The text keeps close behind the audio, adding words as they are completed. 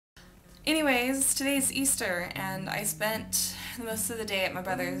Anyways, today's Easter, and I spent most of the day at my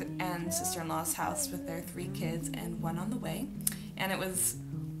brother and sister-in-law's house with their 3 kids and one on the way, and it was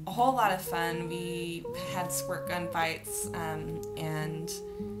a whole lot of fun. We had squirt gun fights, and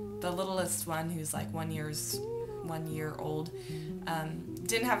the littlest one, who's like 1 year old,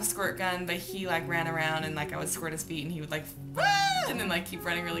 didn't have a squirt gun, but he like ran around and like I would squirt his feet and he would like ah! And then like keep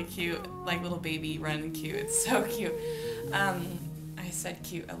running really cute, like little baby running cute. It's so cute. I said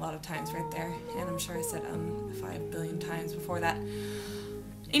cute a lot of times right there, and I'm sure I said 5 billion times before that.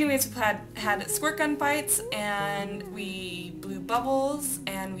 Anyways, we had squirt gun fights, and we blew bubbles,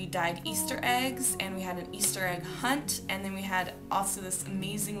 and we dyed Easter eggs, and we had an Easter egg hunt, and then we had also this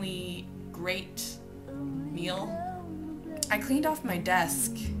amazingly great meal. I cleaned off my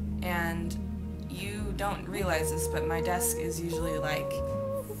desk, and you don't realize this, but my desk is usually like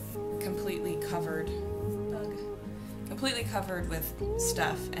completely covered with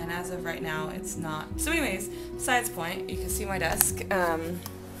stuff, and as of right now it's not. So anyways, besides the point, you can see my desk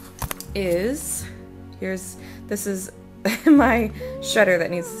this is my shredder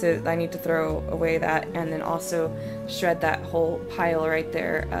that I need to throw away that, and then also shred that whole pile right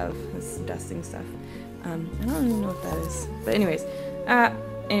there of this dusting stuff. I don't even know what that is, but anyways,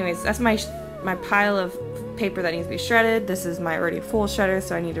 that's my pile of paper that needs to be shredded. This is my already full shredder,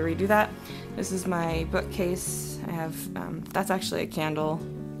 so I need to redo that. This is my bookcase. I have, that's actually a candle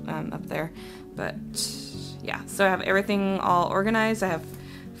up there, but yeah, so I have everything all organized. I have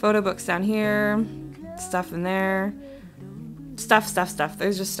photo books down here, stuff in there, stuff.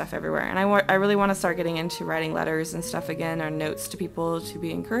 There's just stuff everywhere, and I really want to start getting into writing letters and stuff again, or notes to people to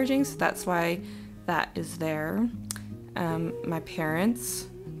be encouraging, so that's why that is there. My parents,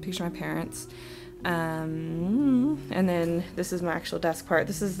 picture my parents. And then this is my actual desk part.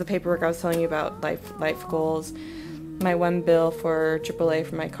 This is the paperwork I was telling you about, life goals, my 1 bill for AAA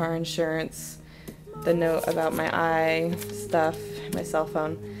for my car insurance, the note about my eye stuff, my cell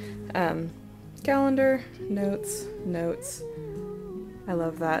phone, calendar, notes. I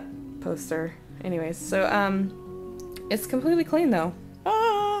love that poster. Anyways, so it's completely clean though.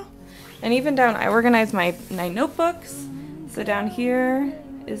 Ah! And even down, I organized my notebooks. So down here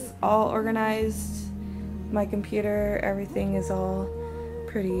is all organized. My computer, everything is all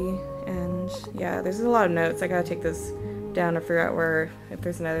pretty, and yeah, there's a lot of notes. I gotta take this down to figure out if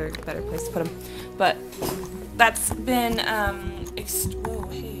there's another better place to put them. But that's been whoa,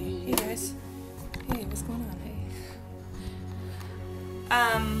 hey guys, hey, what's going on?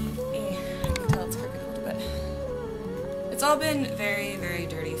 Hey, I can tell it's crooked a little bit. It's all been very, very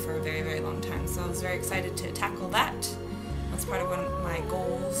dirty for a very, very long time, so I was very excited to tackle that. That's part of one of my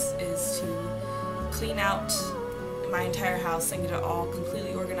goals, is to clean out my entire house and get it all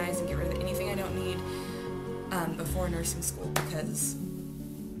completely organized and get rid of anything I don't need before nursing school, because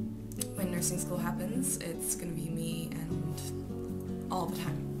when nursing school happens, it's going to be me and all the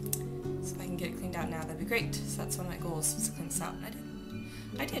time. So if I can get it cleaned out now, that'd be great. So that's one of my goals, was to clean this out, and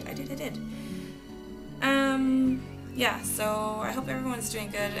I did. Yeah, so I hope everyone's doing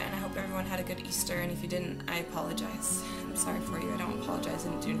good, and I hope everyone had a good Easter, and if you didn't, I apologize. I'm sorry for you. I don't apologize, I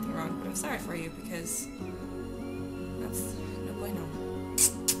didn't do anything wrong, but I'm sorry for you, because that's no bueno.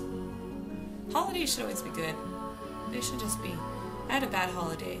 Holidays should always be good. They should just be. I had a bad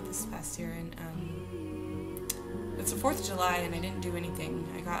holiday this past year, and it's the 4th of July, and I didn't do anything.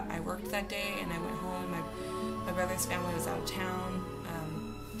 I worked that day, and I went home. My brother's family was out of town,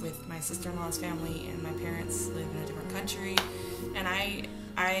 with my sister-in-law's family, and my parents live in a different country, and I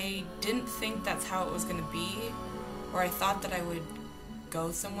didn't think that's how it was going to be, or I thought that I would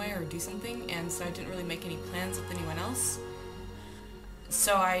go somewhere or do something, and so I didn't really make any plans with anyone else.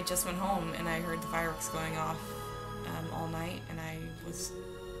 So I just went home, and I heard the fireworks going off all night, and I was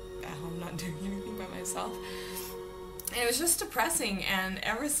at home not doing anything by myself. And it was just depressing, and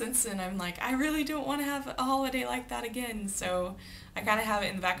ever since then I'm like, I really don't want to have a holiday like that again. So I kind of have it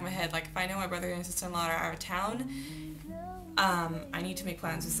in the back of my head, like if I know my brother and sister-in-law are out of town, I need to make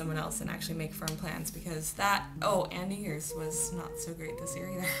plans with someone else and actually make firm plans, because that, and New Year's was not so great this year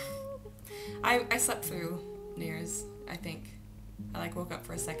either. I slept through New Year's, I think. I like woke up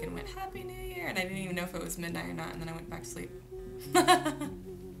for a second and went, Happy New Year, and I didn't even know if it was midnight or not, and then I went back to sleep.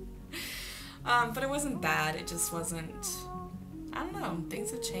 But it wasn't bad, it just wasn't, I don't know,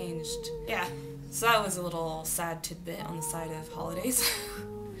 things have changed. Yeah, so that was a little sad tidbit on the side of holidays.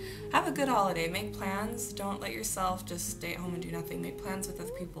 Have a good holiday, make plans, don't let yourself just stay at home and do nothing, make plans with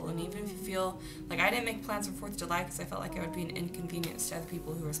other people, and even if you feel, like I didn't make plans for 4th of July because I felt like I would be an inconvenience to other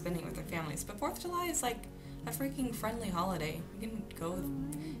people who were spending it with their families, but 4th of July is like a freaking friendly holiday. You can go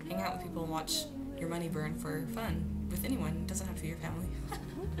hang out with people and watch your money burn for fun with anyone, it doesn't have to be your family.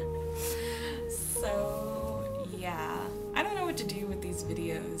 these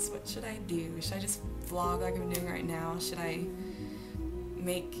videos. What should I do? Should I just vlog like I'm doing right now? Should I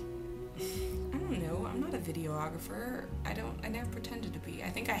make, I don't know, I'm not a videographer. I never pretended to be. I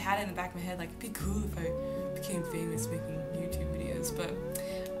think I had it in the back of my head, like, it'd be cool if I became famous making YouTube videos, but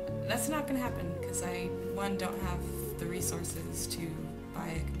that's not gonna happen, because I, one, don't have the resources to buy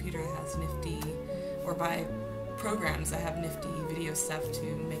a computer that has nifty, or buy programs that have nifty video stuff to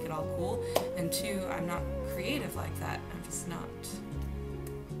make it all cool, and two, I'm not creative like that. I'm just not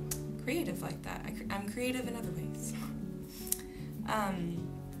creative like that. I'm creative in other ways.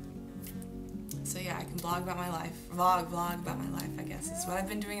 So yeah, I can blog about my life, vlog about my life, I guess. It's what I've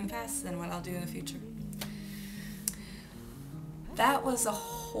been doing in the past and what I'll do in the future. That was a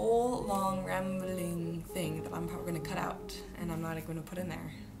whole long rambling thing that I'm probably going to cut out, and I'm not going to put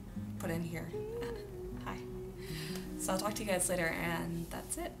in here. Hi. So I'll talk to you guys later, and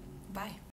that's it. Bye.